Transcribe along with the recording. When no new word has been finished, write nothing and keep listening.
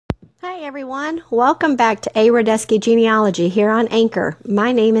Hi everyone, welcome back to A. Radesky Genealogy here on Anchor.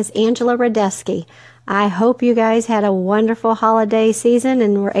 My name is Angela Radesky. I hope you guys had a wonderful holiday season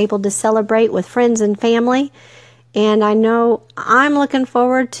and were able to celebrate with friends and family. And I know I'm looking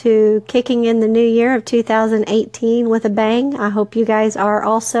forward to kicking in the new year of 2018 with a bang. I hope you guys are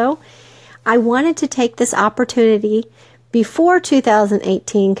also. I wanted to take this opportunity before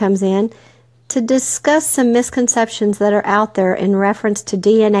 2018 comes in to discuss some misconceptions that are out there in reference to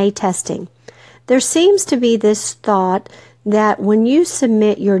DNA testing. There seems to be this thought that when you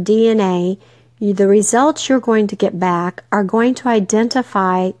submit your DNA, the results you're going to get back are going to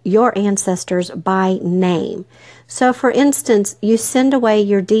identify your ancestors by name. So for instance, you send away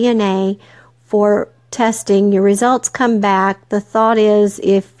your DNA for testing, your results come back. The thought is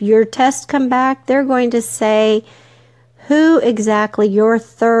if your tests come back, they're going to say who exactly your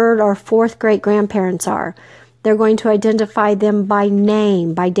third or fourth great grandparents are. They're going to identify them by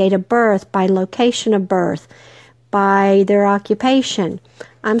name, by date of birth, by location of birth, by their occupation.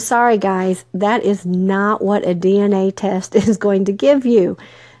 I'm sorry guys, that is not what a DNA test is going to give you.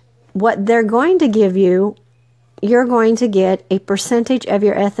 What they're going to give you, you're going to get a percentage of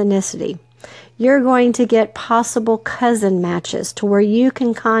your ethnicity. You're going to get possible cousin matches to where you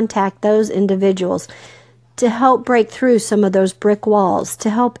can contact those individuals to help break through some of those brick walls, to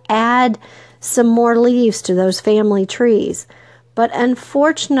help add some more leaves to those family trees. But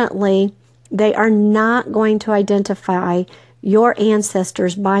unfortunately, they are not going to identify your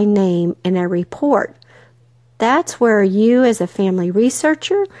ancestors by name in a report. That's where you as a family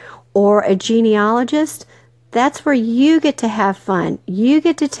researcher or a genealogist, that's where you get to have fun. You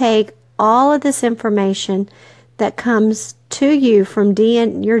get to take all of this information that comes to you from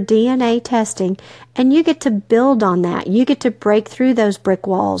your DNA testing, and you get to build on that. You get to break through those brick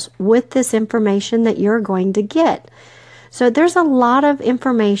walls with this information that you're going to get. So there's a lot of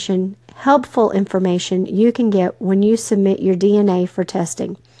information, helpful information you can get when you submit your DNA for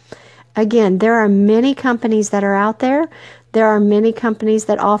testing. Again, there are many companies that are out there. There are many companies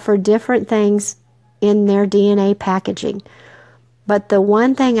that offer different things in their DNA packaging. But the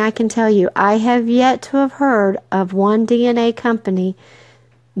one thing I can tell you, I have yet to have heard of one DNA company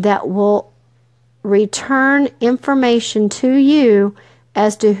that will return information to you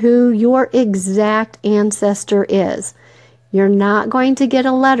as to who your exact ancestor is. You're not going to get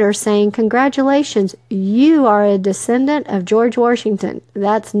a letter saying, congratulations, you are a descendant of George Washington.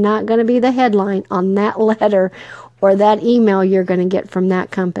 That's not going to be the headline on that letter or that email you're going to get from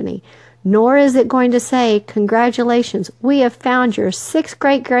that company. Nor is it going to say, congratulations, we have found your 6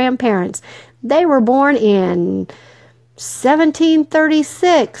 great-grandparents. They were born in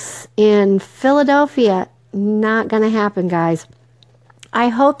 1736 in Philadelphia. Not going to happen, guys. I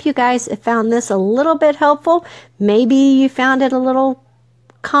hope you guys have found this a little bit helpful. Maybe you found it a little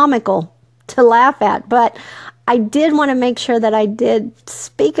comical to laugh at, but I did want to make sure that I did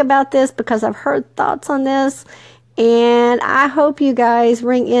speak about this because I've heard thoughts on this. And I hope you guys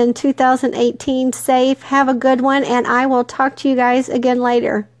ring in 2018 safe. Have a good one, and I will talk to you guys again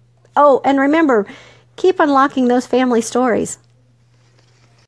later. Oh, and remember, keep unlocking those family stories.